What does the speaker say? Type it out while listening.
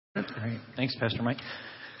Great. Thanks, Pastor Mike.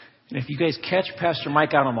 And if you guys catch Pastor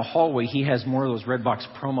Mike out on the hallway, he has more of those Redbox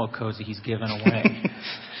promo codes that he's giving away.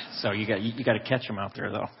 So you got to catch him out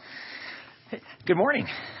there, though. Hey, good morning.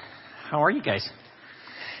 How are you guys?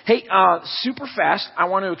 Hey, super fast, I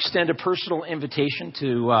want to extend a personal invitation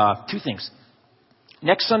to two things.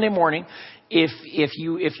 Next Sunday morning, if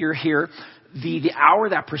you're here, the hour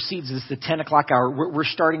that precedes is the 10 o'clock hour. We're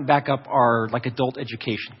starting back up our adult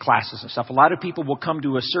education classes and stuff. A lot of people will come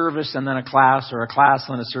to a service and then a class, or a class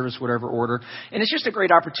and then a service, whatever order. And it's just a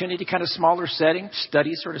great opportunity, kind of smaller setting,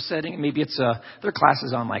 study sort of setting. Maybe it's their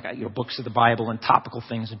classes on books of the Bible and topical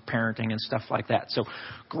things and parenting and stuff like that. So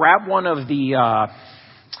grab one of the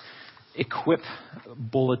Equip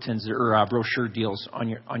bulletins or brochure deals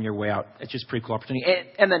on your way out. It's just a pretty cool opportunity.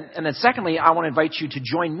 And then secondly, I want to invite you to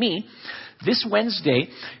join me this Wednesday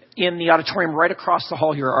in the auditorium right across the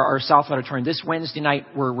hall here, our South Auditorium. This Wednesday night,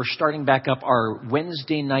 we're starting back up our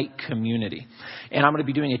Wednesday night community. And I'm going to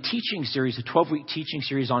be doing a teaching series, a 12-week teaching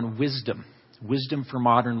series on wisdom for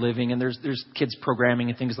modern living. And there's kids programming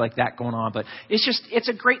and things like that going on. But it's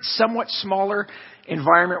a great, somewhat smaller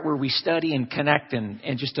environment where we study and connect and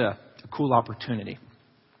just a cool opportunity.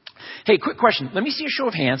 Hey, quick question. Let me see a show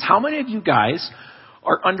of hands. How many of you guys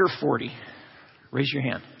are under 40? Raise your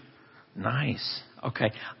hand. Nice.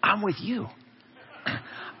 Okay. I'm with you.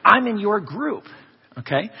 I'm in your group.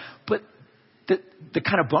 Okay. But the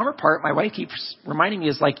kind of bummer part, my wife keeps reminding me,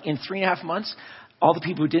 is in 3.5 months, all the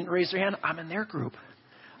people who didn't raise their hand, I'm in their group.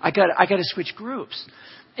 I got to switch groups.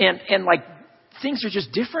 And things are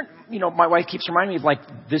just different. My wife keeps reminding me of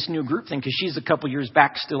this new group thing, because she's a couple years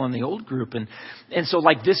back still in the old group. And so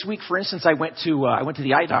this week, for instance, I went to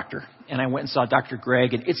the eye doctor, and I went and saw Dr.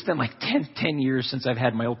 Greg, and it's been 10 years since I've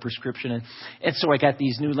had my old prescription. And so I got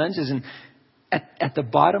these new lenses, and at the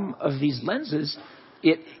bottom of these lenses,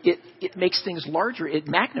 it makes things larger. It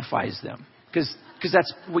magnifies them, because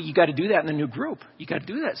that's what you got to do that in the new group. You got to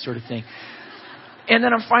do that sort of thing. And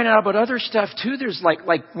then I'm finding out about other stuff too. There's like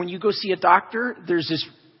when you go see a doctor, there's this,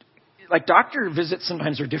 doctor visits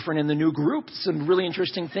sometimes are different in the new group. Some really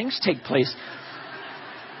interesting things take place.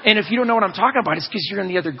 And if you don't know what I'm talking about, it's because you're in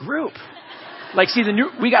the other group.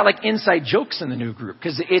 We got inside jokes in the new group,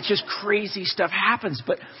 because it's just crazy stuff happens.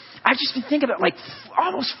 But I've just been thinking about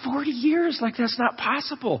almost 40 years, that's not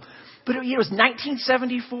possible. But it was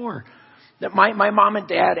 1974 that my mom and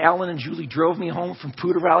dad, Alan and Julie, drove me home from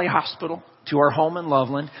Poudre Valley Hospital to our home in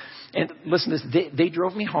Loveland. And listen to this, they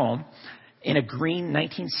drove me home in a green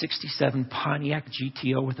 1967 Pontiac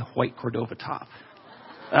GTO with a white Cordova top.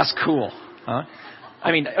 That's cool, huh?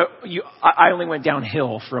 I mean, I only went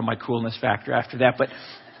downhill from my coolness factor after that. But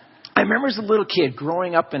I remember as a little kid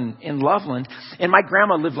growing up in Loveland, and my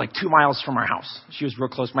grandma lived 2 miles from our house. She was real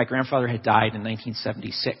close. My grandfather had died in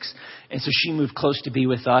 1976. And so she moved close to be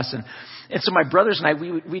with us. And so my brothers and I,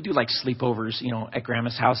 we do sleepovers, at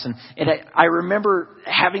grandma's house. And I remember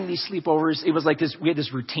having these sleepovers. It was this, we had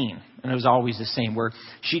this routine, and it was always the same, where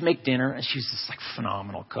she'd make dinner, and she was this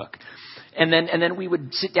phenomenal cook. And then we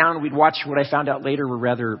would sit down and we'd watch what I found out later were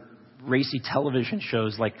rather racy television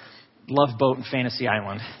shows like Love Boat and Fantasy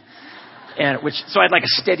Island. So I had a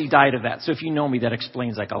steady diet of that. So if you know me, that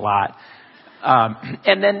explains a lot.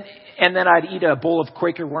 And then I'd eat a bowl of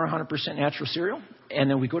Quaker 100% natural cereal, and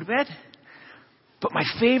then we'd go to bed. But my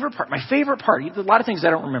favorite part, a lot of things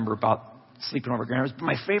I don't remember about sleeping over at grandma's, but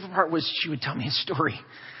my favorite part was she would tell me a story.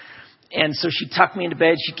 And so she'd tuck me into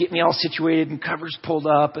bed, she'd get me all situated and covers pulled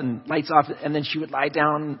up and lights off, and then she would lie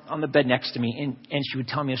down on the bed next to me, and she would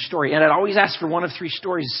tell me a story. And I'd always ask for one of 3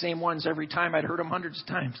 stories, the same ones every time. I'd heard them hundreds of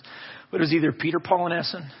times. But it was either Peter, Paul, and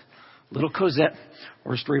Essen, Little Cosette,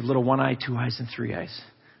 or a story of Little One Eye, Two Eyes, and Three Eyes.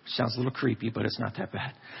 Which sounds a little creepy, but it's not that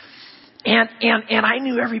bad. And I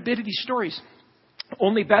knew every bit of these stories.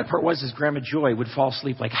 Only bad part was Grandma Joy would fall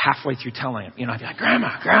asleep halfway through telling him. I'd be like,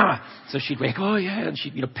 Grandma. So she'd wake, oh yeah, and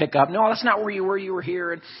she'd pick up. No, that's not where you were. You were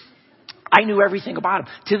here. And I knew everything about him.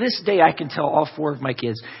 To this day, I can tell all 4 of my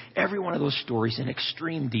kids every one of those stories in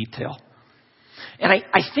extreme detail. And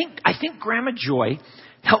I think Grandma Joy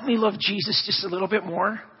helped me love Jesus just a little bit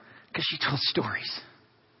more, because she told stories.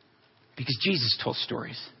 Because Jesus told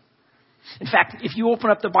stories. In fact, if you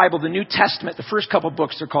open up the Bible, the New Testament, the first couple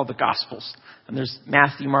books are called the Gospels. And there's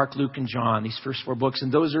Matthew, Mark, Luke, and John, these first 4 books.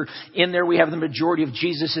 And those are in there. We have the majority of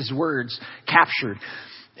Jesus' words captured.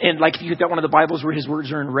 And if you got one of the Bibles where his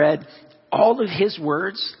words are in red, all of his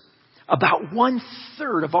words, about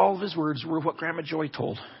 1/3 of all of his words were what Grandma Joy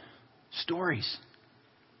told. Stories.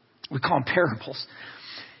 We call them parables.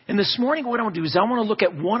 And this morning, what I want to do is I want to look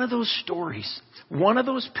at one of those stories, one of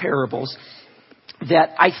those parables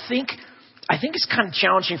that I think I think it's kind of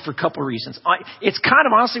challenging for a couple of reasons. It's kind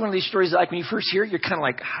of honestly one of these stories that, like, when you first hear it, you're kind of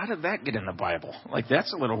like, how did that get in the Bible? Like,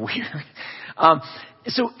 that's a little weird.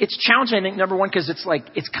 So it's challenging, I think, number one, because it's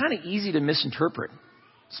kind of easy to misinterpret,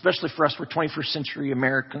 especially for us. We're 21st century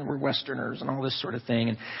American, we're Westerners and all this sort of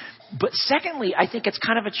thing. But secondly, I think it's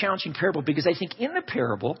kind of a challenging parable because I think in the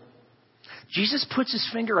parable, Jesus puts his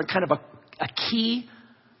finger on kind of a key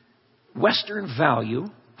Western value,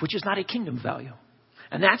 which is not a kingdom value.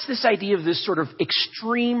 And that's this idea of this sort of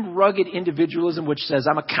extreme, rugged individualism, which says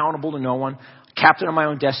I'm accountable to no one, captain of my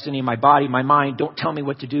own destiny, my body, my mind. Don't tell me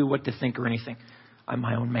what to do, what to think, or anything. I'm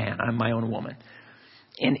my own man. I'm my own woman.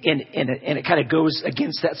 And it kind of goes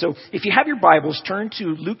against that. So if you have your Bibles, turn to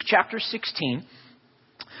Luke chapter 16.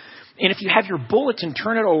 And if you have your bulletin,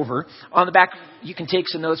 turn it over. On the back, you can take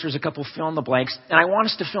some notes. There's a couple fill in the blanks. And I want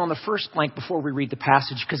us to fill in the first blank before we read the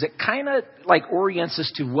passage because it kind of like orients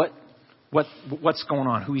us to what's going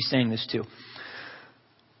on, who he's saying this to.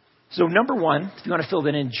 So number one, if you want to fill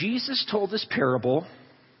that in, Jesus told this parable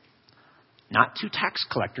not to tax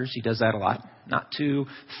collectors. He does that a lot. Not to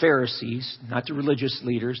Pharisees, not to religious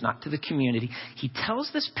leaders, not to the community. He tells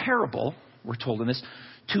this parable, we're told in this,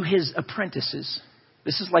 to his apprentices.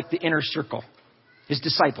 This is like the inner circle, his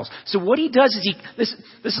disciples. So what he does is this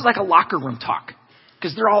is like a locker room talk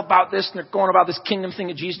because they're all about this and they're going about this kingdom thing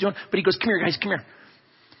that Jesus is doing. But he goes, come here, guys, come here.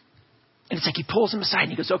 And it's like he pulls them aside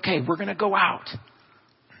and he goes, okay, we're going to go out.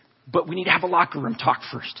 But we need to have a locker room talk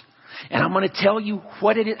first. And I'm going to tell you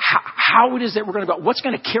what it is, how it is that we're going to go. What's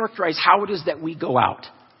going to characterize how it is that we go out.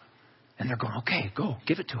 And they're going, okay, go,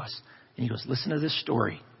 give it to us. And he goes, listen to this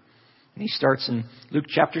story. And he starts in Luke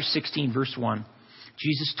chapter 16, verse 1.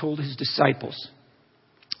 Jesus told his disciples,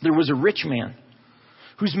 there was a rich man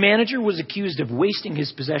whose manager was accused of wasting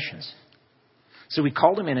his possessions. So he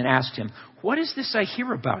called him in and asked him, what is this I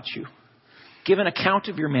hear about you? Give an account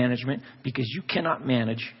of your management because you cannot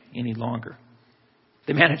manage any longer.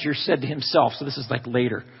 The manager said to himself, so this is like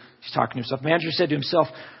later, he's talking to himself. The manager said to himself,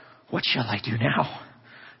 what shall I do now?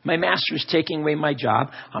 My master is taking away my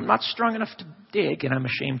job. I'm not strong enough to dig and I'm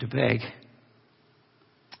ashamed to beg.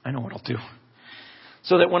 I know what I'll do.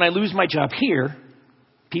 So that when I lose my job here,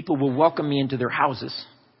 people will welcome me into their houses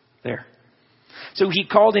there. So he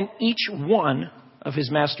called in each one of his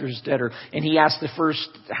master's debtor. And he asked the first,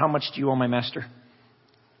 how much do you owe my master?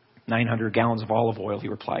 900 gallons of olive oil, he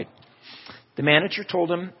replied. The manager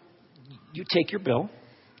told him, you take your bill,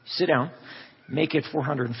 sit down, make it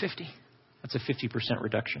 450. That's a 50%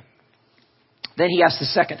 reduction. Then he asked the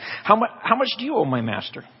second, how much do you owe my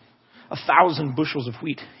master? 1,000 bushels of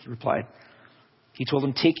wheat, he replied. He told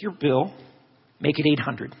him, take your bill, make it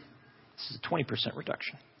 800. This is a 20%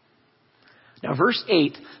 reduction. Now, verse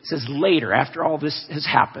 8 says later, after all this has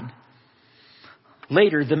happened,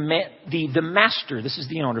 later the master, this is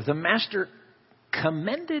the owner, the master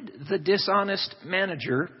commended the dishonest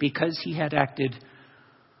manager because he had acted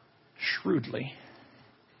shrewdly.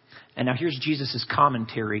 And now here's Jesus'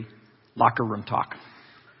 commentary, locker room talk.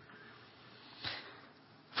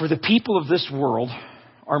 For the people of this world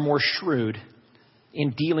are more shrewd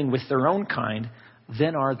in dealing with their own kind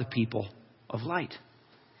than are the people of light.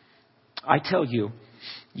 I tell you,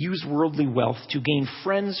 use worldly wealth to gain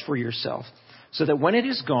friends for yourself, so that when it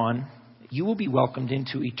is gone, you will be welcomed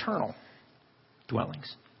into eternal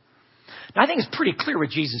dwellings. Now, I think it's pretty clear what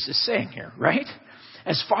Jesus is saying here, right?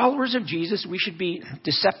 As followers of Jesus, we should be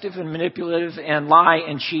deceptive and manipulative and lie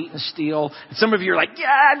and cheat and steal. And some of you are like, yeah,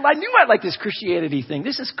 I knew I'd like this Christianity thing.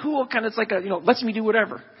 This is cool. Kind of, it's like lets me do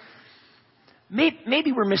whatever.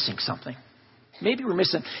 Maybe we're missing something. Maybe we're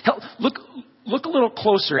missing. Look a little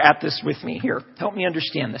closer at this with me here. Help me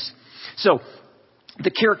understand this. So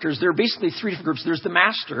the characters, there are basically three different groups. There's the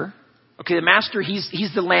master. Okay, the master,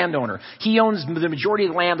 he's the landowner. He owns the majority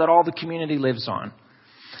of the land that all the community lives on.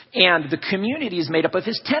 And the community is made up of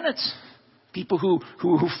his tenants, people who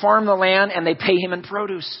farm the land and they pay him in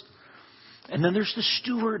produce. And then there's the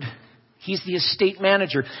steward. He's the estate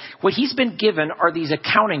manager. What he's been given are these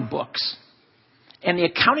accounting books. And the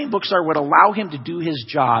accounting books are what allow him to do his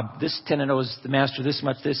job. This tenant owes the master this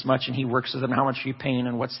much, and he works with them. How much are you paying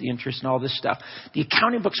and what's the interest and all this stuff. The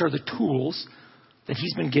accounting books are the tools that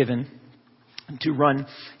he's been given to run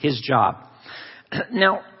his job.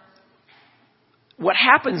 Now, what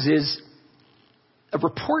happens is a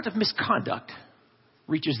report of misconduct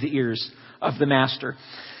reaches the ears of the master.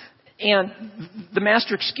 And the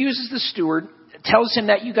master excuses the steward, tells him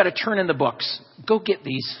that you got to turn in the books. Go get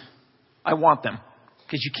these. I want them.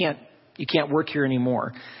 Because you can't work here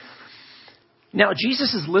anymore. Now,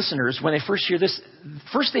 Jesus' listeners, when they first hear this,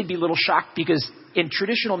 first they'd be a little shocked because in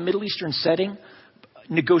traditional Middle Eastern setting,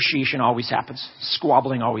 negotiation always happens.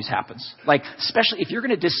 Squabbling always happens. Like, especially if you're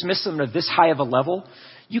going to dismiss them at this high of a level,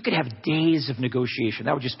 you could have days of negotiation.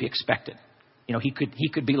 That would just be expected. He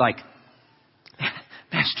could be like,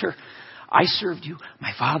 Master, I served you.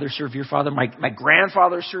 My father served your father. My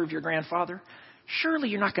grandfather served your grandfather. Surely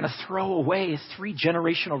you're not going to throw away a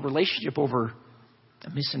 3-generational relationship over a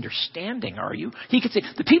misunderstanding, are you? He could say,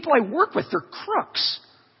 the people I work with, they're crooks.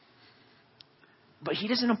 But he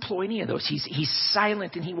doesn't employ any of those. He's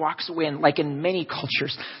silent and he walks away. And like in many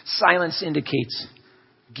cultures, silence indicates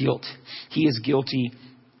guilt. He is guilty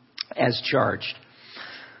as charged.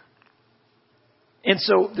 And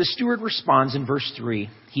so the steward responds in verse 3.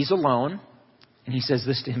 He's alone, and he says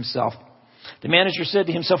this to himself. The manager said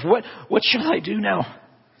to himself, What shall I do now?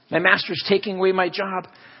 My master's taking away my job.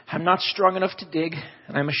 I'm not strong enough to dig,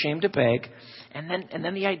 and I'm ashamed to beg. And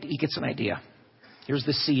then he gets an idea. Here's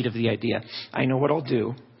the seed of the idea. I know what I'll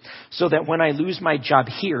do, so that when I lose my job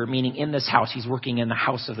here, meaning in this house, he's working in the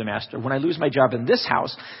house of the master. When I lose my job in this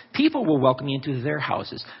house, people will welcome me into their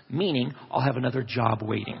houses, meaning I'll have another job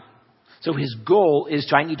waiting. So his goal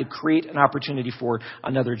is I need to create an opportunity for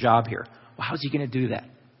another job here. Well, how's he going to do that?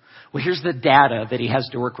 Well, here's the data that he has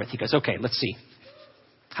to work with. He goes, okay, let's see.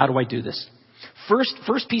 How do I do this?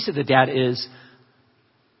 First piece of the data is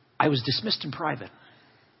I was dismissed in private.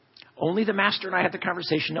 Only the master and I had the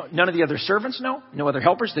conversation. None of the other servants know. No other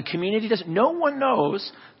helpers. The community doesn't. No one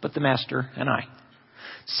knows but the master and I.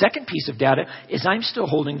 Second piece of data is I'm still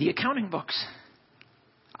holding the accounting books.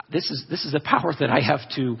 This is the power that I have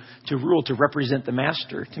to rule, to represent the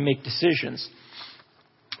master, to make decisions.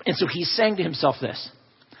 And so he's saying to himself this: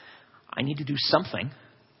 I need to do something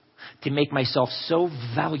to make myself so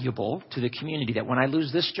valuable to the community that when I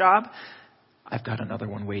lose this job, I've got another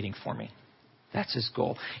one waiting for me. That's his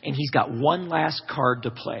goal. And he's got one last card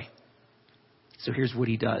to play. So here's what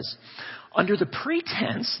he does. Under the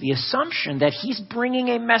pretense, the assumption that he's bringing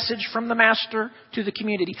a message from the master to the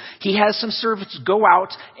community, he has some servants go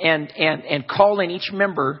out and call in each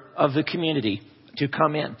member of the community to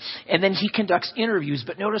come in. And then he conducts interviews,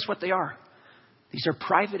 but notice what they are. These are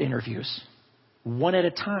private interviews, one at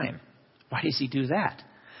a time. Why does he do that?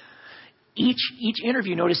 Each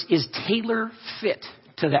interview, notice, is tailor fit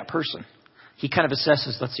to that person. He kind of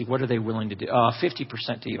assesses, let's see, what are they willing to do?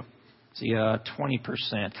 50% to you. See,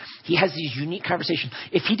 20%. He has these unique conversations.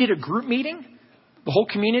 If he did a group meeting, the whole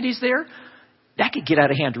community's there, that could get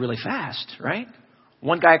out of hand really fast, right?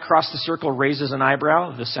 One guy across the circle raises an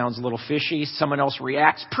eyebrow. This sounds a little fishy. Someone else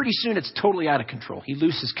reacts. Pretty soon it's totally out of control. He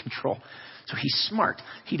loses control. So he's smart.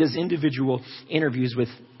 He does individual interviews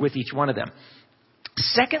with each one of them.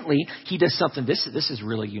 Secondly, he does something, this is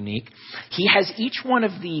really unique. He has each one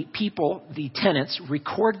of the people, the tenants,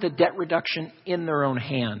 record the debt reduction in their own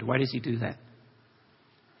hand. Why does he do that?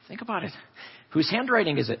 Think about it. Whose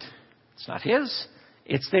handwriting is it? It's not his.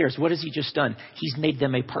 It's theirs. What has he just done? He's made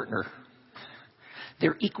them a partner.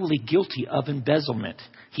 They're equally guilty of embezzlement.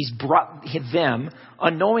 He's brought them,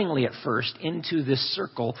 unknowingly at first, into this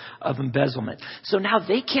circle of embezzlement. So now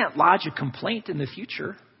they can't lodge a complaint in the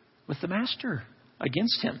future with the master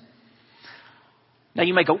against him. Now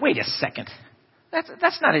you might go, wait a second.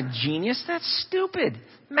 That's not ingenious. That's stupid.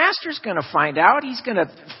 Master's going to find out. He's going to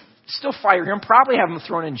still fire him, probably have him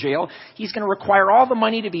thrown in jail. He's going to require all the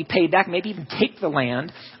money to be paid back, maybe even take the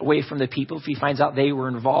land away from the people if he finds out they were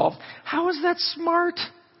involved. How is that smart?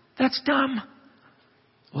 That's dumb.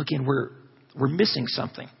 Well, again, we're missing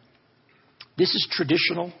something. This is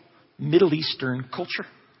traditional Middle Eastern culture.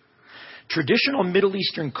 Traditional Middle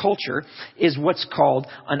Eastern culture is what's called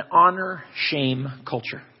an honor-shame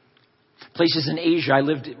culture. Places in Asia, I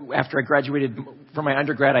lived, after I graduated from my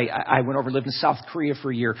undergrad, I went over and lived in South Korea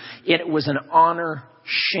for a year. It was an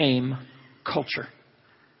honor-shame culture.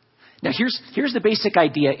 Now here's the basic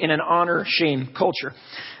idea in an honor-shame culture.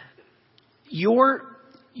 Your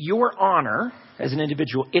honor as an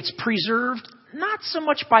individual, it's preserved not so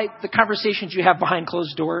much by the conversations you have behind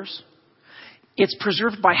closed doors. It's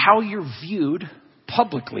preserved by how you're viewed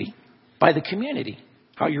publicly by the community,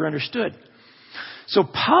 how you're understood. So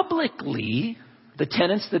publicly, the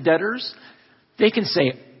tenants, the debtors, they can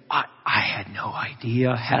say, I had no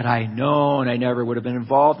idea. Had I known, I never would have been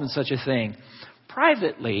involved in such a thing.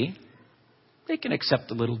 Privately, they can accept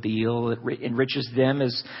a little deal that enriches them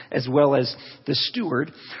as well as the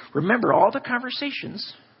steward. Remember, all the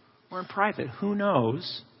conversations were in private. Who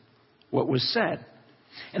knows what was said?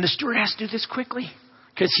 And the steward has to do this quickly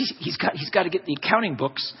because he's got to get the accounting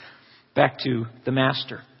books back to the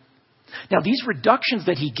master. Now, these reductions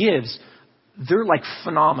that he gives, they're like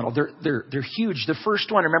phenomenal. They're huge. The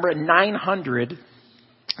first one, remember, 900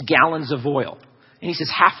 gallons of oil. And he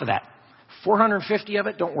says half of that, 450 of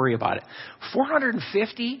it, don't worry about it.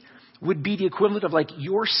 450 would be the equivalent of like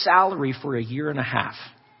your salary for a year and a half.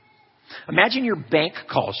 Imagine your bank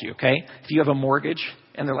calls you, okay? If you have a mortgage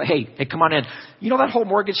and they're like, hey, come on in. You know that whole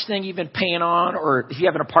mortgage thing you've been paying on? Or if you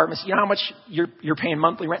have an apartment, you know how much you're paying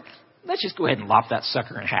monthly rent? Let's just go ahead and lop that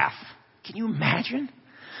sucker in half. Can you imagine?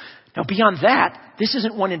 Now, beyond that, this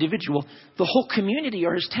isn't one individual. The whole community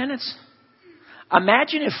are his tenants.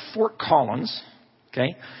 Imagine if Fort Collins,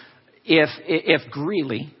 okay, if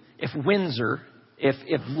Greeley, if Windsor,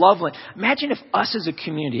 if Loveland, imagine if us as a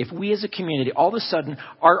community, if we as a community, all of a sudden,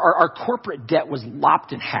 our corporate debt was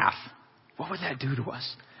lopped in half. What would that do to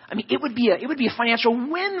us? I mean, it would be a financial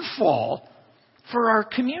windfall for our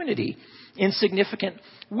community in significant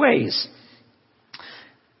ways.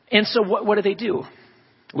 And so what do?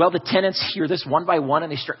 Well, the tenants hear this one by one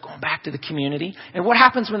and they start going back to the community. And what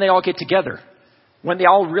happens when they all get together? When they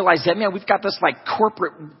all realize that, man, we've got this like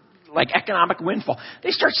corporate, like economic windfall.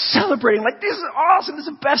 They start celebrating like, this is awesome. This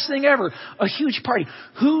is the best thing ever. A huge party.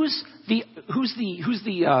 Who's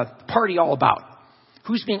the party all about?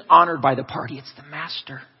 Who's being honored by the party? It's the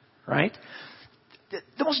master, right?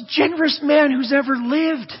 The most generous man who's ever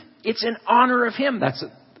lived. It's in honor of him.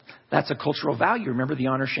 That's a cultural value. Remember the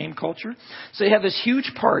honor-shame culture? So you have this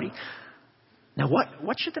huge party. Now,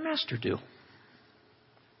 what should the master do?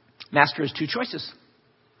 Master has two choices.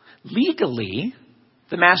 Legally,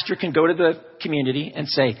 the master can go to the community and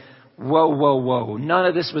say, whoa, none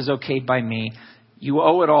of this was okayed by me. You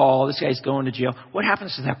owe it all. This guy's going to jail. What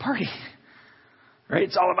happens to that party? Right?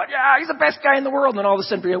 It's all about, yeah, he's the best guy in the world. And then all of a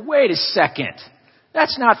sudden, wait a second.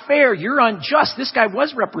 That's not fair. You're unjust. This guy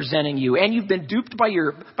was representing you, and you've been duped by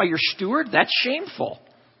your steward. That's shameful.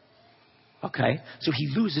 Okay, so he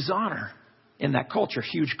loses honor in that culture.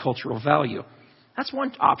 Huge cultural value. That's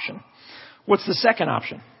one option. What's the second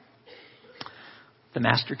option? The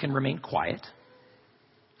master can remain quiet.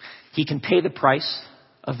 He can pay the price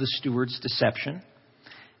of the steward's deception,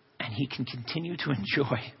 and he can continue to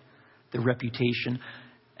enjoy the reputation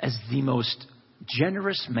as the most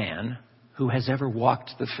generous man who has ever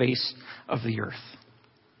walked the face of the earth.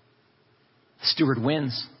 The steward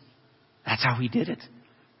wins. That's how he did it.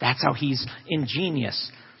 That's how he's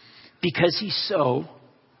ingenious. Because he's so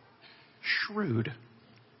shrewd.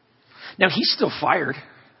 Now, he's still fired.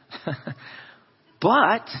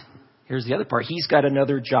 But here's the other part. He's got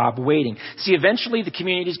another job waiting. See, eventually the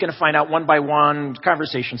community is going to find out one by one.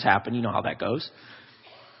 Conversations happen. You know how that goes.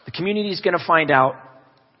 The community is going to find out.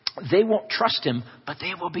 They won't trust him, but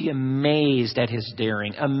they will be amazed at his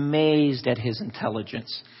daring, amazed at his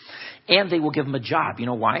intelligence. And they will give him a job. You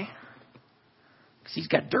know why? Because he's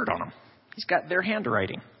got dirt on him. He's got their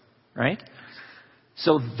handwriting, right?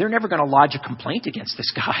 So they're never going to lodge a complaint against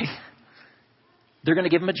this guy. They're going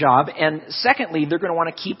to give him a job. And secondly, they're going to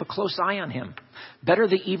want to keep a close eye on him. Better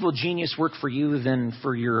the evil genius work for you than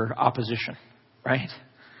for your opposition, right?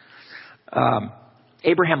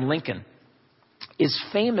 Abraham Lincoln is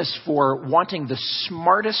famous for wanting the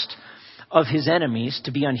smartest of his enemies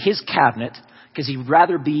to be on his cabinet because he'd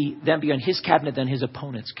rather them be on his cabinet than his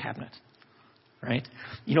opponent's cabinet, right?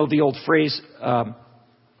 You know the old phrase,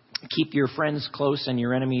 keep your friends close and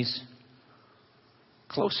your enemies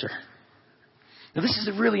closer. Now, this is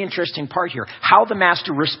a really interesting part here. How the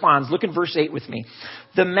master responds. Look in verse 8 with me.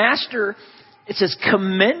 The master, it says,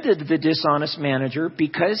 commended the dishonest manager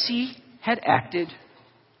because he had acted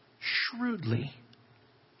shrewdly.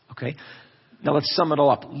 Okay? Now, let's sum it all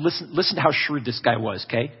up. Listen to how shrewd this guy was,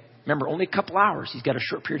 okay? Remember, only a couple hours. He's got a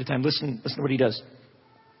short period of time. Listen to what he does.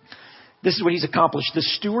 This is what he's accomplished. The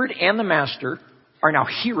steward and the master are now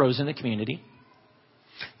heroes in the community.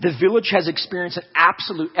 The village has experienced an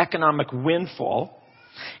absolute economic windfall,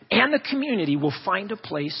 and the community will find a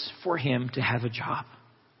place for him to have a job.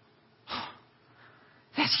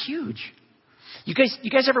 That's huge. You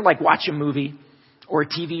guys ever like watch a movie or a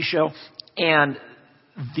TV show and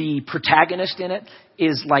the protagonist in it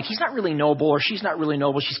is like, he's not really noble or she's not really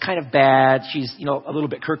noble. She's kind of bad. She's, a little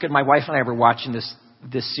bit crooked. My wife and I were watching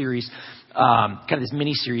this series, kind of this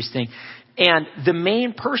mini series thing. And the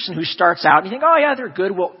main person who starts out, and you think, oh yeah, they're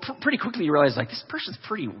good. Well, pretty quickly you realize like this person's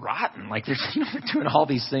pretty rotten. Like they're doing all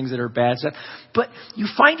these things that are bad stuff. But you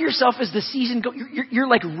find yourself as the season goes, you're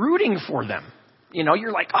like rooting for them.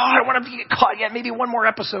 You're like, oh, I want to be caught yet. Maybe one more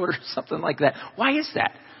episode or something like that. Why is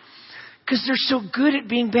that? Because they're so good at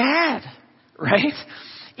being bad, right?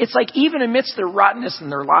 It's like even amidst their rottenness and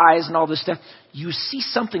their lies and all this stuff, you see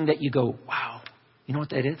something that you go, wow. You know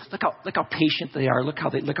what that is? Look how patient they are. Look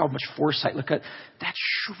how much foresight. Look at that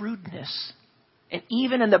shrewdness. And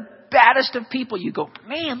even in the baddest of people, you go,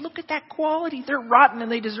 man, look at that quality. They're rotten and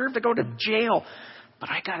they deserve to go to jail. but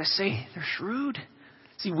I got to say, they're shrewd.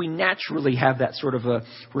 See, we naturally have that sort of a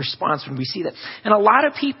response when we see that. And a lot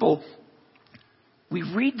of people, we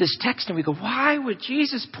read this text and we go, why would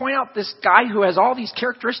Jesus point out this guy who has all these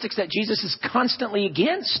characteristics that Jesus is constantly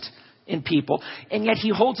against in people? And yet he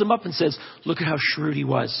holds them up and says, look at how shrewd he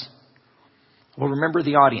was. Well, remember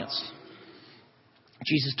the audience.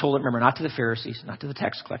 Jesus told it, remember, not to the Pharisees, not to the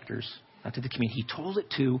tax collectors, not to the community. He told it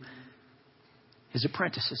to his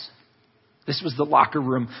apprentices. This was the locker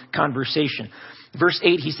room conversation. Verse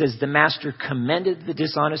 8, he says, the master commended the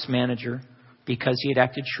dishonest manager because he had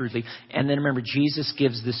acted shrewdly. And then remember, Jesus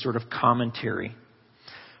gives this sort of commentary.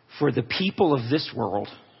 For the people of this world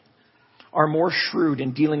are more shrewd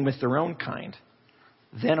in dealing with their own kind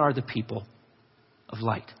than are the people of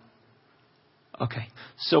light. Okay,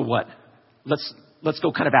 so what? Let's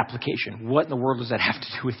go kind of application. What in the world does that have to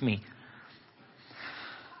do with me?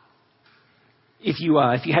 If you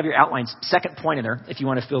have your outlines, second point in there, if you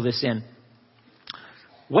want to fill this in.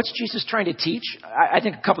 What's Jesus trying to teach? I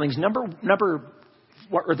think a couple things.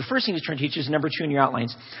 The first thing he's trying to teach is number 2 in your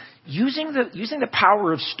outlines. Using the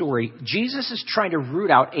power of story, Jesus is trying to root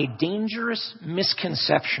out a dangerous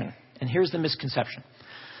misconception. And here's the misconception.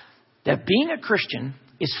 That being a Christian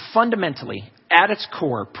is fundamentally, at its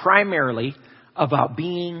core, primarily about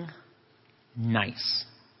being nice.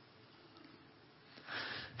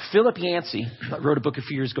 Philip Yancey wrote a book a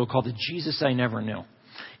few years ago called The Jesus I Never Knew.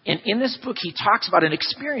 And in this book, he talks about an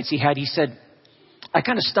experience he had. He said, I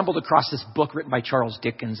kind of stumbled across this book written by Charles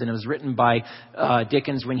Dickens, and it was written by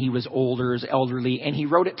Dickens when he was older, elderly, and he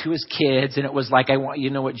wrote it to his kids, and it was like, I want you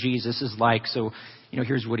to know what Jesus is like, so,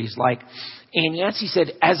 here's what he's like. And Yancey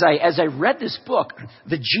said, as I read this book,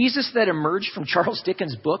 the Jesus that emerged from Charles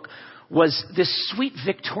Dickens' book was this sweet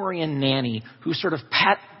Victorian nanny who sort of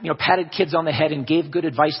patted kids on the head and gave good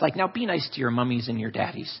advice, like, now be nice to your mummies and your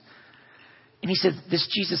daddies. And he said this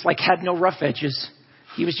Jesus had no rough edges.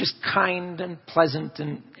 He was just kind and pleasant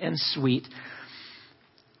and sweet.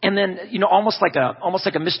 And then, almost like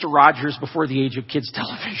a Mr. Rogers before the age of kids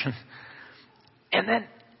television. And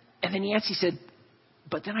then Yancey said,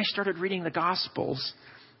 but then I started reading the Gospels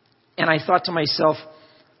and I thought to myself,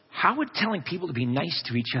 how would telling people to be nice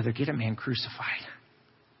to each other get a man crucified?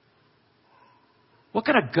 What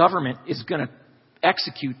kind of government is going to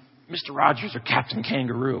execute Mr. Rogers or Captain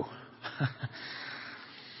Kangaroo?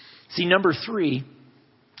 See, number 3,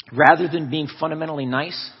 rather than being fundamentally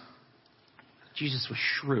nice, Jesus was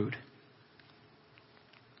shrewd.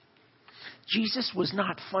 Jesus was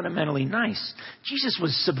not fundamentally nice. Jesus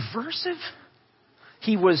was subversive.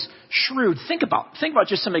 He was shrewd. Think about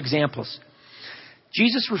just some examples.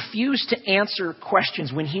 Jesus refused to answer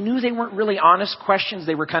questions when he knew they weren't really honest questions.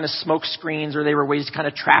 They were kind of smoke screens, or they were ways to kind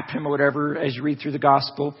of trap him or whatever as you read through the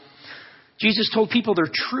gospel. Jesus told people their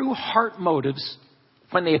true heart motives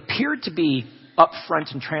when they appeared to be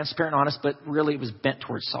upfront and transparent and honest, but really it was bent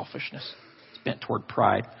towards selfishness. It's bent toward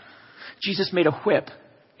pride. Jesus made a whip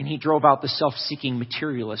and he drove out the self-seeking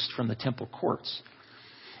materialist from the temple courts.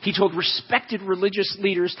 He told respected religious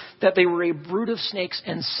leaders that they were a brood of snakes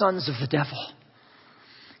and sons of the devil.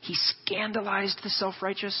 He scandalized the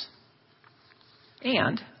self-righteous,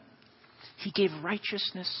 and he gave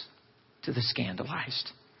righteousness to the scandalized.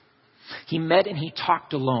 He met and he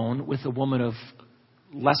talked alone with a woman of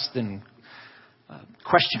less than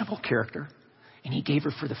questionable character, and he gave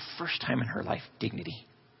her for the first time in her life dignity.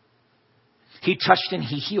 He touched and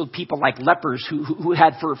he healed people like lepers who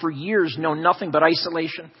had for years known nothing but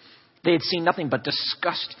isolation. They had seen nothing but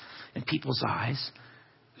disgust in people's eyes,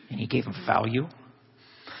 and he gave them value.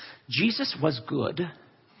 Jesus was good,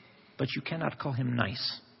 but you cannot call him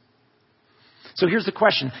nice. So here's the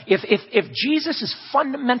question. If Jesus'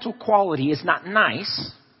 fundamental quality is not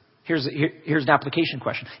nice, here's an application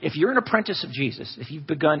question. If you're an apprentice of Jesus, if you've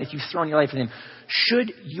thrown your life in him,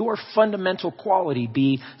 should your fundamental quality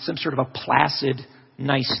be some sort of a placid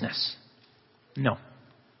niceness? No.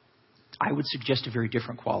 I would suggest a very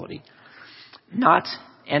different quality. Not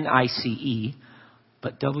N-I-C-E,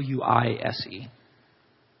 but W-I-S-E.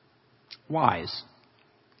 Wise.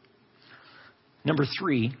 Number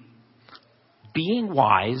 3, being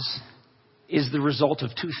wise is the result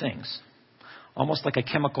of 2 things. Almost like a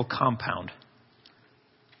chemical compound.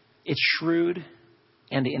 It's shrewd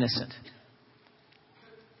and innocent.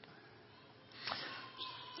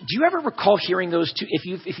 Do you ever recall hearing those 2?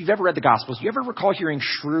 If you've ever read the Gospels, do you ever recall hearing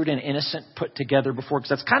shrewd and innocent put together before? Because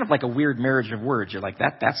that's kind of like a weird marriage of words. You're like,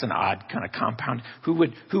 that's an odd kind of compound. Who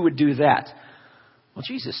would do that? Well,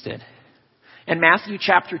 Jesus did. In Matthew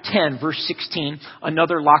chapter 10, verse 16,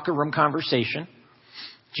 another locker room conversation.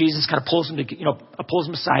 Jesus kind of pulls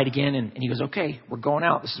him aside again, and he goes, okay, we're going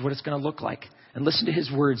out. This is what it's going to look like. And listen to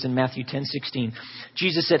his words in Matthew 10:16.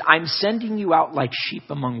 Jesus said, I'm sending you out like sheep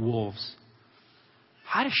among wolves.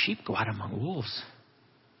 How do sheep go out among wolves?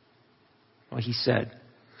 Well, he said,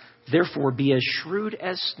 therefore be as shrewd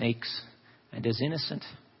as snakes and as innocent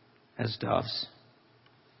as doves.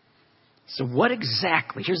 So what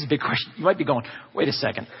exactly, here's the big question. You might be going, wait a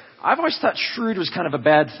second. I've always thought shrewd was kind of a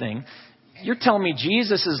bad thing. You're telling me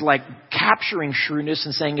Jesus is like capturing shrewdness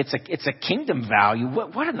and saying it's a kingdom value.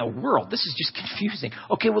 What in the world? This is just confusing.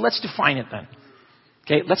 Okay, well, let's define it then.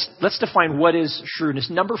 Okay, let's define what is shrewdness.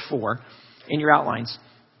 Number 4 in your outlines.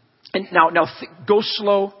 And now go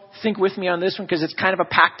slow. Think with me on this one because it's kind of a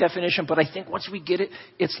packed definition, but I think once we get it,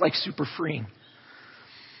 it's like super freeing.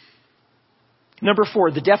 Number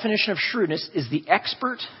 4, the definition of shrewdness is the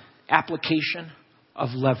expert application of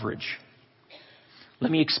leverage. Let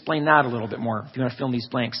me explain that a little bit more if you want to fill in these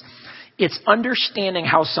blanks. It's understanding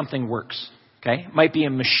how something works. Okay? It might be a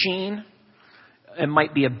machine. It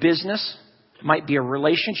might be a business. It might be a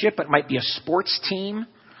relationship. It might be a sports team.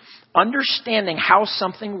 Understanding how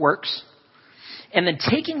something works and then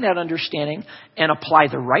taking that understanding and apply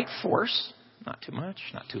the right force, not too much,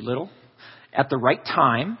 not too little, at the right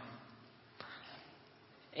time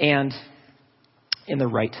and in the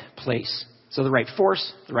right place. So the right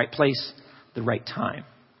force, the right place, the right time.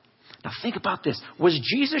 Now think about this. Was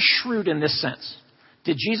Jesus shrewd in this sense?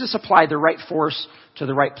 Did Jesus apply the right force to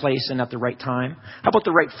the right place and at the right time? How about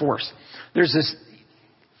the right force? There's this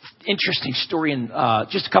interesting story in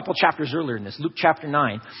just a couple chapters earlier in this, Luke chapter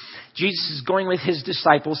 9. Jesus is going with his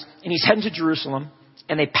disciples and he's heading to Jerusalem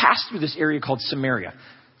and they pass through this area called Samaria.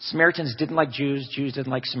 Samaritans didn't like Jews. Jews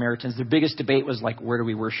didn't like Samaritans. Their biggest debate was like, where do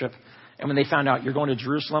we worship? And when they found out you're going to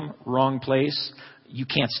Jerusalem, wrong place, you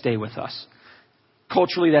can't stay with us.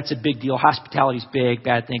 Culturally, that's a big deal. Hospitality's big,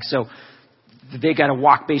 bad thing. So they got to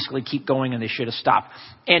walk, basically keep going, and they should have stopped.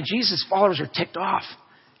 And Jesus' followers are ticked off.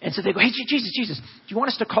 And so they go, hey, Jesus, do you want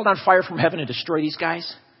us to call down fire from heaven and destroy these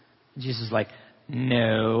guys? And Jesus is like,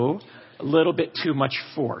 no, a little bit too much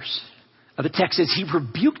force. The text says he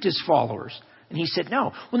rebuked his followers. And he said,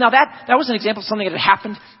 no. Well, now that was an example of something that had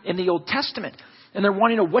happened in the Old Testament. And they're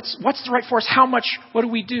wanting to know what's the right force? How much? What do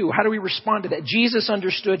we do? How do we respond to that? Jesus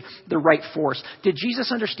understood the right force. Did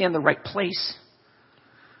Jesus understand the right place?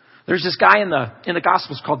 There's this guy in the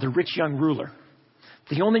Gospels called the rich young ruler.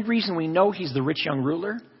 The only reason we know he's the rich young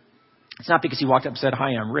ruler, it's not because he walked up and said, hi,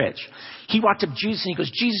 I'm rich. He walked up to Jesus and he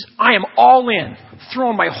goes, Jesus, I am all in.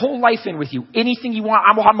 Throwing my whole life in with you. Anything you want.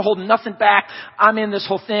 I'm holding nothing back. I'm in this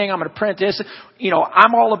whole thing. I'm an apprentice.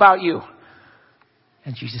 I'm all about you.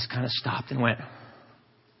 And Jesus kind of stopped and went,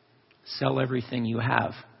 sell everything you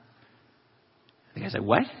have. The guy's like,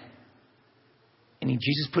 what? And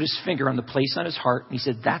Jesus put his finger on the place on his heart. And he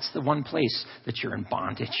said, that's the one place that you're in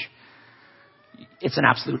bondage. It's an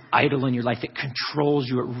absolute idol in your life. It controls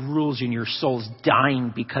you. It rules you. And your soul's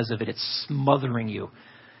dying because of it. It's smothering you.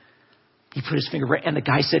 He put his finger right. And the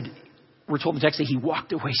guy said, we're told in the text that he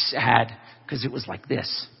walked away sad because it was like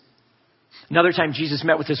this. Another time Jesus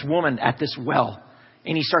met with this woman at this well.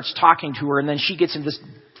 And he starts talking to her. And then she gets in this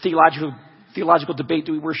theological debate.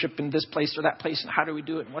 Do we worship in this place or that place? And how do we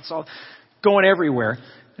do it? And what's all going everywhere?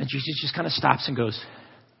 And Jesus just kind of stops and goes,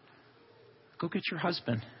 go get your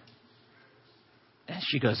husband. And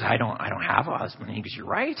she goes, I don't have a husband. And he goes, you're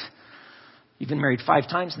right. You've been married 5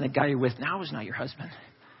 times and the guy you're with now is not your husband.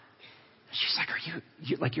 And she's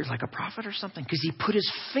like, you're like a prophet or something? Because he put his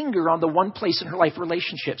finger on the one place in her life,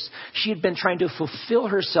 relationships. She had been trying to fulfill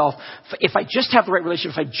herself. If I just have the right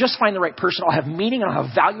relationship, if I just find the right person, I'll have meaning, I'll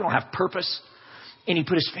have value, I'll have purpose. And he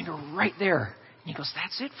put his finger right there. And he goes,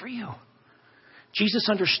 that's it for you. Jesus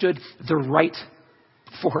understood the right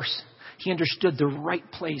force. He understood the right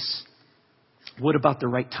place. What about the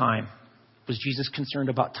right time? Was Jesus concerned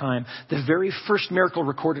about time? The very first miracle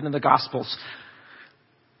recorded in the Gospels.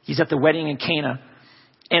 He's at the wedding in Cana,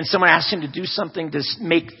 and someone asks him to do something to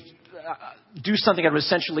do something that would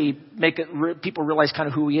essentially make people realize kind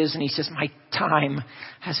of who he is. And he says, my time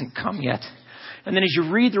hasn't come yet. And then as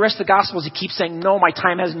you read the rest of the Gospels, he keeps saying, no, my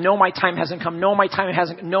time hasn't come. No, my time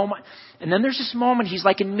hasn't. And then there's this moment, he's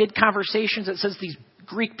like in mid-conversations. It says these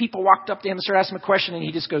Greek people walked up to him and started asking him a question. And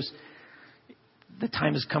he just goes, the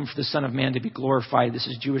time has come for the Son of Man to be glorified. This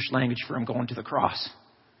is Jewish language for him going to the cross.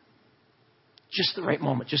 Just the right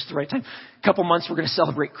moment, just the right time. A couple months, we're going to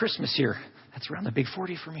celebrate Christmas here. That's around the big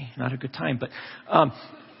 40 for me. Not a good time, but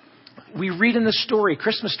we read in the story,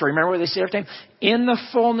 Christmas story. Remember what they say every time? In the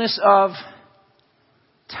fullness of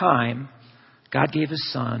time, God gave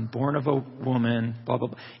his son, born of a woman, blah, blah,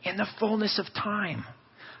 blah. In the fullness of time,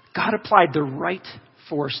 God applied the right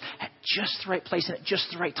force at just the right place and at just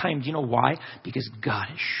the right time. Do you know why? Because God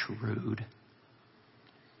is shrewd.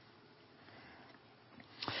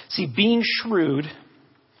 See, being shrewd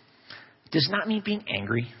does not mean being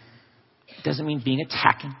angry. It doesn't mean being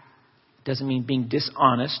attacking. It doesn't mean being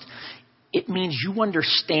dishonest. It means you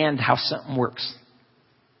understand how something works.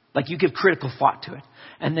 Like you give critical thought to it.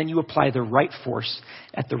 And then you apply the right force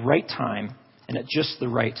at the right time and at just the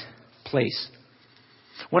right place.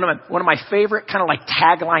 One of my favorite kind of like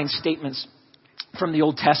tagline statements from the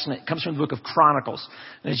Old Testament comes from the book of Chronicles.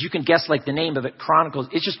 And as you can guess, like the name of it, Chronicles,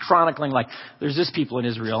 it's just chronicling like there's this people in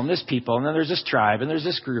Israel and this people, and then there's this tribe and there's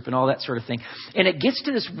this group and all that sort of thing. And it gets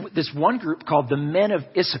to this one group called the men of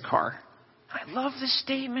Issachar. I love this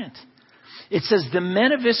statement. It says the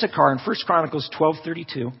men of Issachar in 1 Chronicles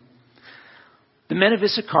 12:32. The men of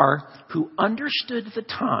Issachar who understood the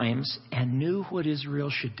times and knew what Israel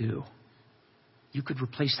should do. You could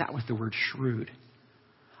replace that with the word shrewd.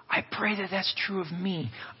 I pray that that's true of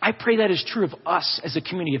me. I pray that is true of us as a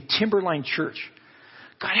community of Timberline Church.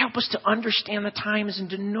 God, help us to understand the times and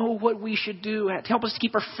to know what we should do. Help us to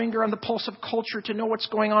keep our finger on the pulse of culture, to know what's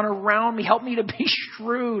going on around me. Help me to be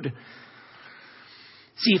shrewd.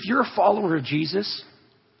 See, if you're a follower of Jesus,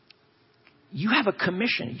 you have a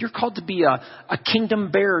commission. You're called to be a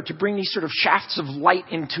kingdom bearer, to bring these sort of shafts of light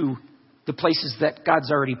into the places that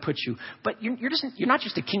God's already put you. But you're not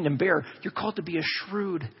just a kingdom bearer. You're called to be a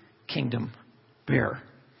shrewd kingdom bearer.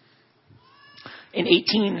 In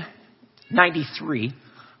 1893,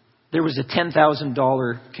 there was a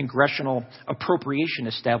 $10,000 congressional appropriation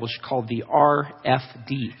established called the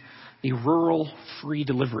RFD, the Rural Free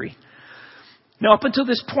Delivery. Now, up until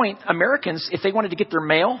this point, Americans, if they wanted to get their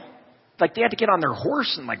mail, like they had to get on their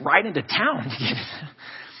horse and like ride into town to get it.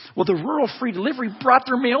 Well, the Rural Free Delivery brought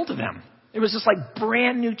their mail to them. It was this like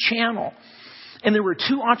brand new channel. And there were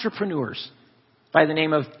two entrepreneurs by the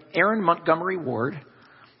name of Aaron Montgomery Ward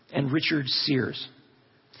and Richard Sears.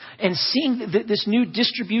 And seeing this new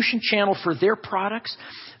distribution channel for their products,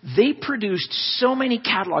 they produced so many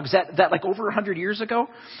catalogs that like over 100 years ago,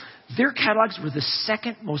 their catalogs were the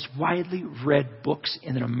second most widely read books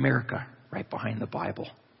in America, right behind the Bible.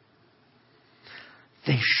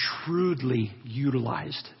 They shrewdly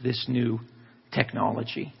utilized this new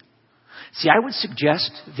technology. See, I would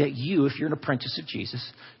suggest that you, if you're an apprentice of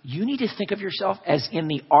Jesus, you need to think of yourself as in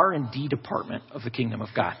the R&D department of the kingdom of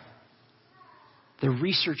God. The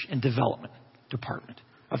research and development department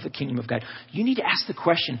of the kingdom of God. You need to ask the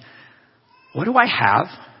question, what do I have?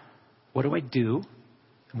 What do I do?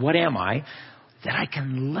 What am I that I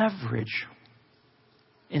can leverage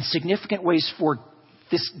in significant ways for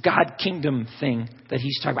this God kingdom thing that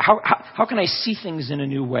he's talking about? How can I see things in a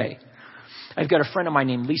new way? I've got a friend of mine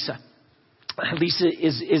named Lisa. Lisa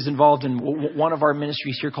is involved in one of our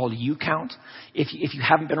ministries here called YouCount. If you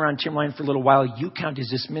haven't been around Timberline for a little while, YouCount is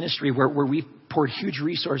this ministry where we've poured huge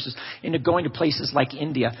resources into going to places like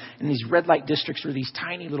India, in these red light districts where these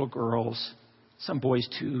tiny little girls, some boys,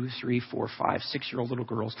 2, 3, 4, 5, 6-year-old little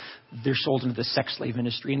girls, they're sold into the sex slave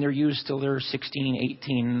industry, and they're used till they're 16,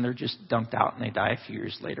 18, and they're just dumped out, and they die a few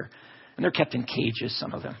years later. And they're kept in cages,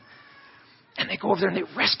 some of them. And they go over there, and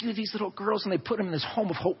they rescue these little girls, and they put them in this home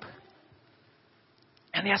of hope.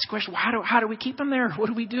 And they ask the question, well, how do we keep them there? What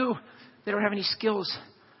do we do? They don't have any skills.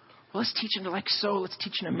 Well, let's teach them to like sew. Let's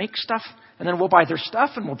teach them to make stuff. And then we'll buy their stuff,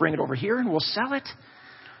 and we'll bring it over here, and we'll sell it.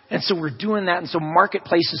 And so we're doing that. And so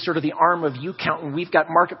Marketplace is sort of the arm of YouCount. And we've got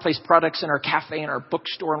Marketplace products in our cafe and our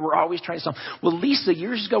bookstore. And we're always trying to sell. Well, Lisa,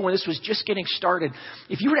 years ago when this was just getting started,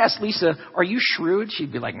 if you were to ask Lisa, are you shrewd?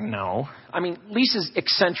 She'd be like, no. I mean, Lisa's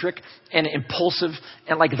eccentric and impulsive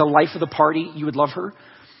and like the life of the party. You would love her.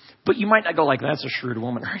 But you might not go like, that's a shrewd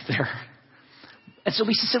woman right there. And so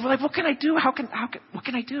Lisa said, well, like, what can I do? What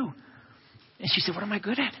can I do? And she said, what am I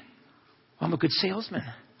good at? Well, I'm a good salesman.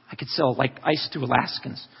 I could sell like ice to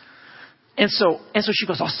Alaskans. And so she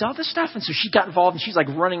goes, I'll sell this stuff. And so she got involved and she's like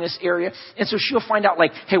running this area. And so she'll find out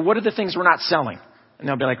like, hey, what are the things we're not selling? And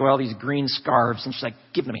they'll be like, well, these green scarves. And she's like,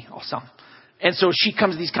 give them to me. I'll sell them. And so she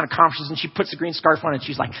comes to these kind of conferences and she puts the green scarf on and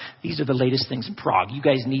she's like, these are the latest things in Prague. You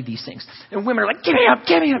guys need these things. And women are like, give me up,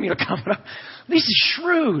 coming up. This is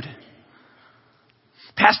shrewd.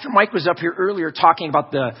 Pastor Mike was up here earlier talking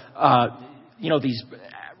about the, these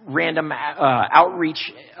random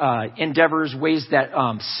outreach endeavors, ways that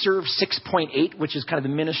Serve 6.8, which is kind of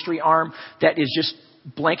the ministry arm that is just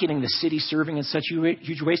blanketing the city, serving in such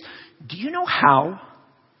huge ways. Do you know how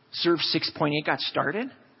Serve 6.8 got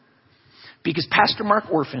started? Because Pastor Mark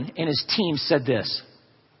Orphan and his team said this.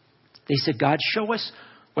 They said, God, show us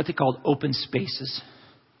what they called open spaces.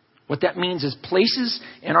 What that means is places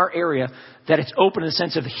in our area that it's open in the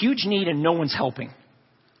sense of a huge need and no one's helping.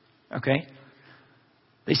 Okay?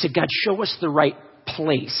 They said, God, show us the right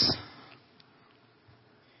place.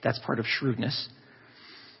 That's part of shrewdness.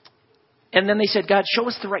 And then they said, God, show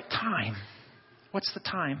us the right time. What's the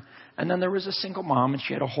time? And then there was a single mom, and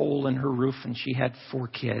she had a hole in her roof, and she had 4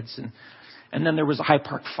 kids. And then there was a Hyde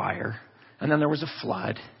Park fire. And then there was a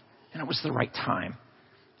flood. And it was the right time.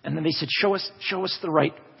 And then they said, show us the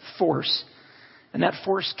right force. And that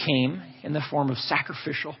force came in the form of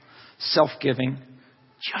sacrificial, self-giving,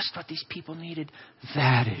 just what these people needed.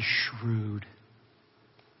 That is shrewd.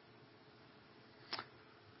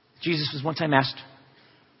 Jesus was one time asked,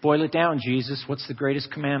 boil it down, Jesus, what's the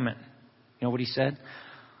greatest commandment? You know what he said?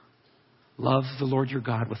 Love the Lord your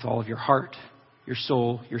God with all of your heart, your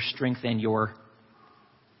soul, your strength, and your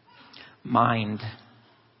mind.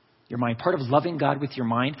 Your mind. Part of loving God with your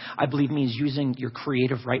mind, I believe, means using your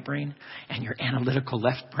creative right brain and your analytical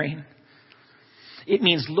left brain. It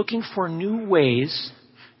means looking for new ways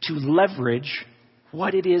to leverage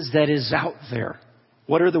what it is that is out there.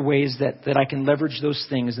 What are the ways that I can leverage those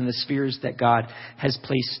things in the spheres that God has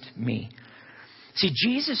placed me? See,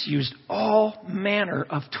 Jesus used all manner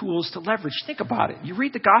of tools to leverage. Think about it. You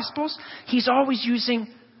read the Gospels, he's always using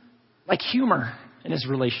like humor in his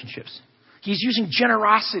relationships. He's using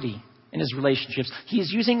generosity in his relationships.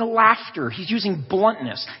 He's using laughter. He's using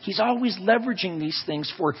bluntness. He's always leveraging these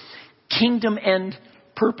things for kingdom end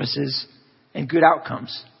purposes and good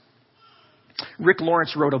outcomes. Rick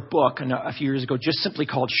Lawrence wrote a book a few years ago just simply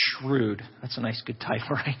called Shrewd. That's a nice, good title,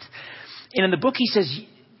 right? And in the book he says,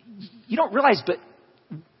 you don't realize, but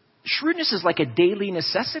shrewdness is like a daily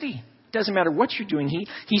necessity. Doesn't matter what you're doing.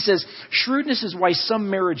 He says, shrewdness is why some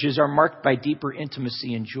marriages are marked by deeper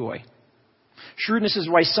intimacy and joy. Shrewdness is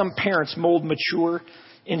why some parents mold mature,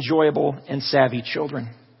 enjoyable, and savvy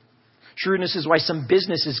children. Shrewdness is why some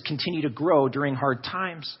businesses continue to grow during hard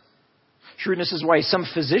times. Shrewdness is why some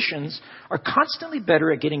physicians are constantly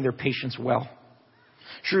better at getting their patients well.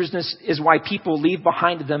 Shrewdness is why people leave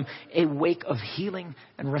behind them a wake of healing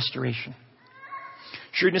and restoration.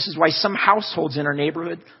 Shrewdness is why some households in our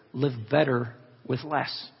neighborhood live better with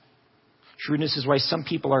less. Shrewdness is why some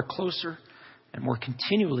people are closer and more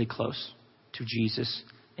continually close to Jesus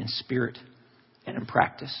in spirit and in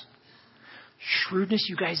practice. Shrewdness,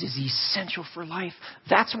 you guys, is essential for life.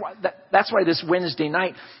 That's why this Wednesday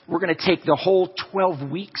night, we're going to take the whole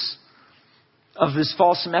 12 weeks of this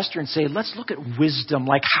fall semester and say, let's look at wisdom.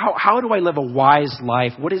 Like, how do I live a wise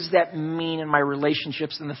life? What does that mean in my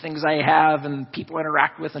relationships and the things I have and people I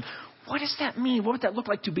interact with? And what does that mean? What would that look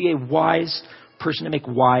like to be a wise person, to make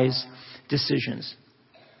wise decisions?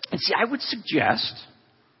 And see, I would suggest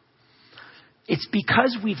it's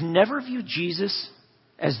because we've never viewed Jesus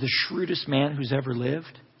as the shrewdest man who's ever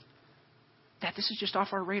lived, that this is just off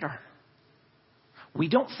our radar. We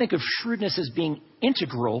don't think of shrewdness as being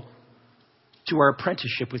integral to our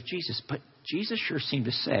apprenticeship with Jesus, but Jesus sure seemed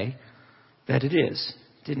to say that it is,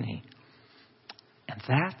 didn't he? And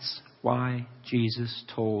that's why Jesus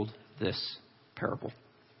told this parable.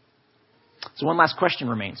 So one last question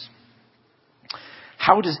remains.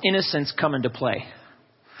 How does innocence come into play?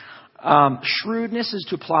 Shrewdness is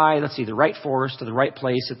to apply, the right force to the right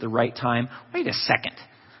place at the right time. Wait a second.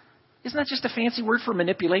 Isn't that just a fancy word for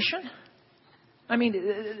manipulation? I mean,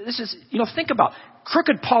 this is, think about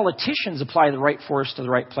crooked politicians apply the right force to the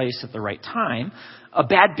right place at the right time.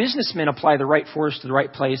 Bad businessmen apply the right force to the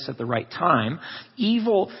right place at the right time.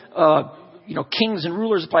 Evil, kings and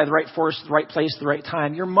rulers apply the right force to the right place at the right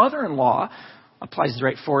time. Your mother-in-law applies the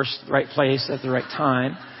right force to the right place at the right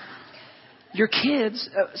time. Your kids.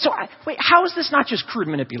 How is this not just crude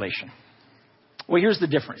manipulation? Well, here's the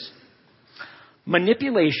difference.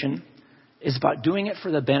 Manipulation is about doing it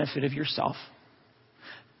for the benefit of yourself.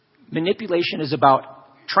 Manipulation is about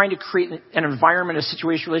trying to create an environment, a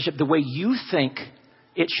situation, relationship, the way you think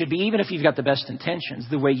it should be, even if you've got the best intentions,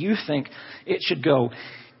 the way you think it should go.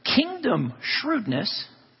 Kingdom shrewdness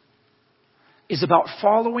is about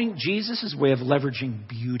following Jesus' way of leveraging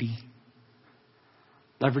beauty,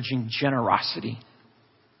 leveraging generosity,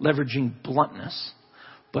 leveraging bluntness,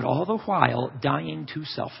 but all the while dying to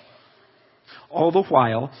self. All the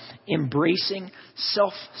while embracing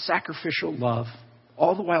self-sacrificial love.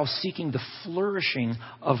 All the while seeking the flourishing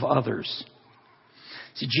of others.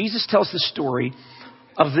 See, Jesus tells the story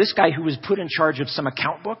of this guy who was put in charge of some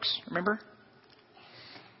account books, remember?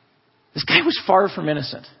 This guy was far from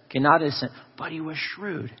innocent. Okay, not innocent, but he was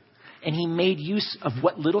shrewd. And he made use of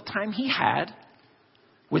what little time he had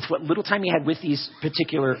with these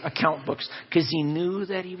particular account books, because he knew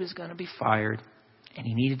that he was going to be fired and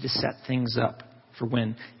he needed to set things up for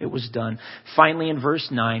when it was done. Finally, in verse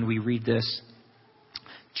 9, we read this.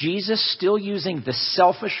 Jesus, still using the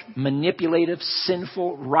selfish, manipulative,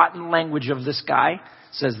 sinful, rotten language of this guy,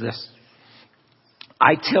 says this.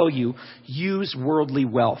 I tell you, use worldly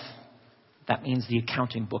wealth That means the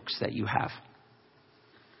accounting books that you have.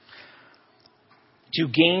 To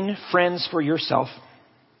gain friends for yourself,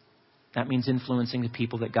 that means influencing the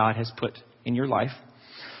people that God has put in your life,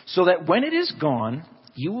 so that when it is gone,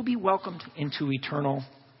 you will be welcomed into eternal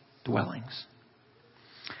dwellings.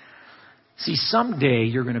 See, someday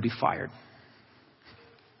you're going to be fired.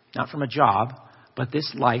 Not from a job, but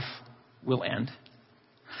this life will end.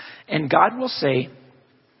 And God will say,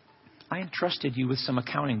 I entrusted you with some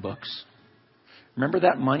accounting books. Remember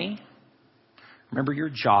that money? Remember your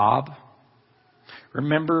job?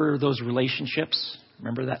 Remember those relationships?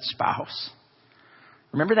 Remember that spouse?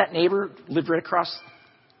 Remember that neighbor who lived right across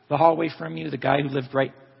the hallway from you, the guy who lived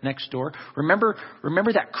right next door? Remember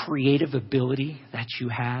that creative ability that you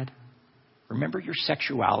had? Remember your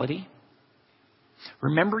sexuality?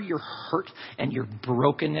 Remember your hurt and your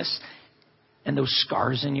brokenness and those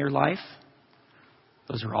scars in your life?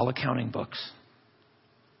 Those are all accounting books.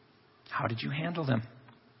 How did you handle them?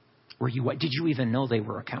 Did you even know they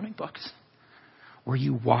were accounting books? Were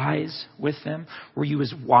you wise with them? Were you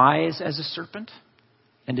as wise as a serpent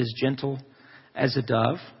and as gentle as a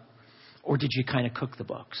dove? Or did you kind of cook the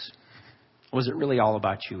books? Was it really all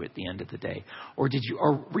about you at the end of the day? Or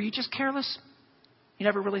were you just careless? You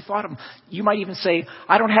never really thought of them. You might even say,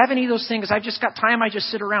 I don't have any of those things. I've just got time. I just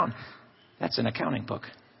sit around. That's an accounting book.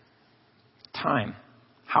 Time.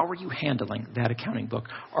 How are you handling that accounting book?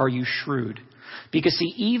 Are you shrewd? Because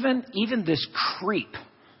see, even this creep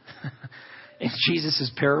in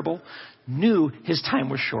Jesus' parable knew his time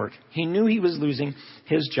was short. He knew he was losing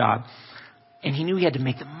his job. And he knew he had to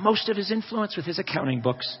make the most of his influence with his accounting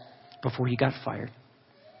books before he got fired.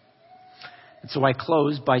 And so I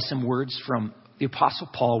close by some words from the Apostle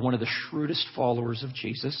Paul, one of the shrewdest followers of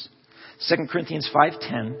Jesus. 2 Corinthians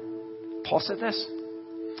 5:10. Paul said this.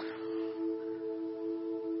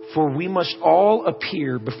 For we must all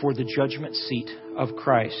appear before the judgment seat of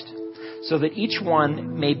Christ, so that each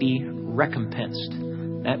one may be recompensed.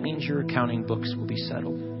 That means your accounting books will be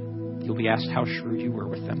settled. You'll be asked how shrewd you were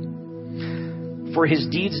with them. For his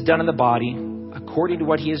deeds done in the body, according to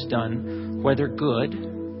what he has done, whether good,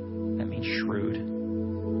 that means shrewd,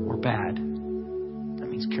 or bad, that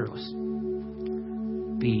means careless.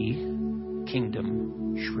 Be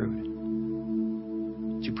kingdom shrewd.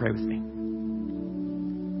 Would you pray with me?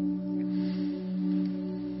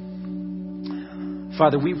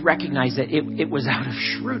 Father, we recognize that it was out of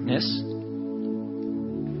shrewdness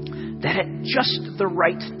that at just the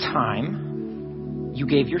right time, you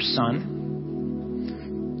gave your Son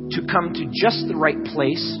to come to just the right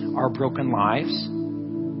place, our broken lives,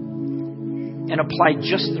 and apply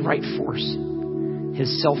just the right force,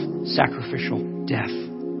 his self-sacrificial death.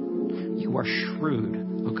 You are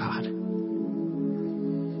shrewd, oh God.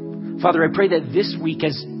 Father, I pray that this week,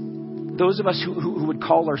 as those of us who would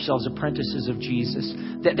call ourselves apprentices of Jesus,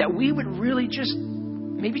 that we would really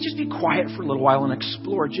maybe just be quiet for a little while and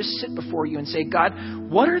explore, just sit before you and say, God,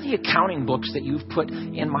 what are the accounting books that you've put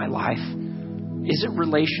in my life? Is it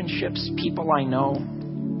relationships, people I know?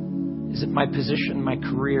 Is it my position, my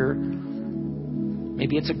career?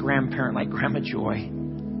 Maybe it's a grandparent like Grandma Joy.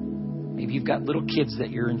 Maybe you've got little kids that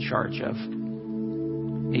you're in charge of.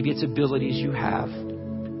 Maybe it's abilities you have.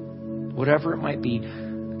 Whatever it might be,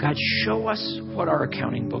 God, show us what our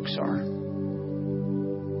accounting books are.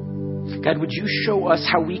 God, would you show us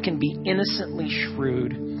how we can be innocently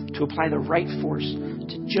shrewd to apply the right force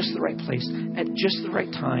to just the right place at just the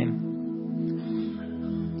right time?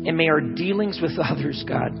 And may our dealings with others,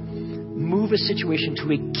 God, move a situation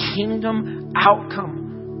to a kingdom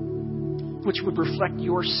outcome, which would reflect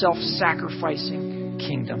your self-sacrificing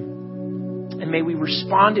kingdom. And may we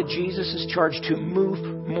respond to Jesus' charge to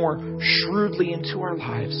move more shrewdly into our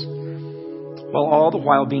lives, while all the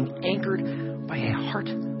while being anchored by a heart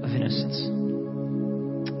of innocence.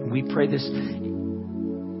 And we pray this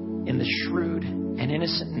in the shrewd and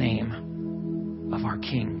innocent name of our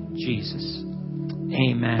King, Jesus.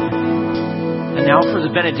 Amen. And now for the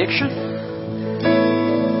benediction.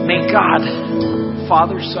 May God,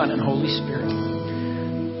 Father, Son, and Holy Spirit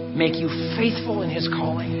make you faithful in his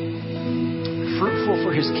calling, fruitful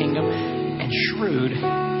for his kingdom, and shrewd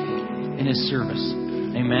in his service.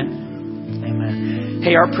 Amen. Amen.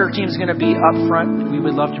 Hey, our prayer team is going to be up front. We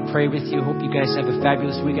would love to pray with you. Hope you guys have a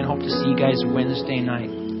fabulous weekend. Hope to see you guys Wednesday night.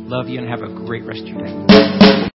 Love you and have a great rest of your day.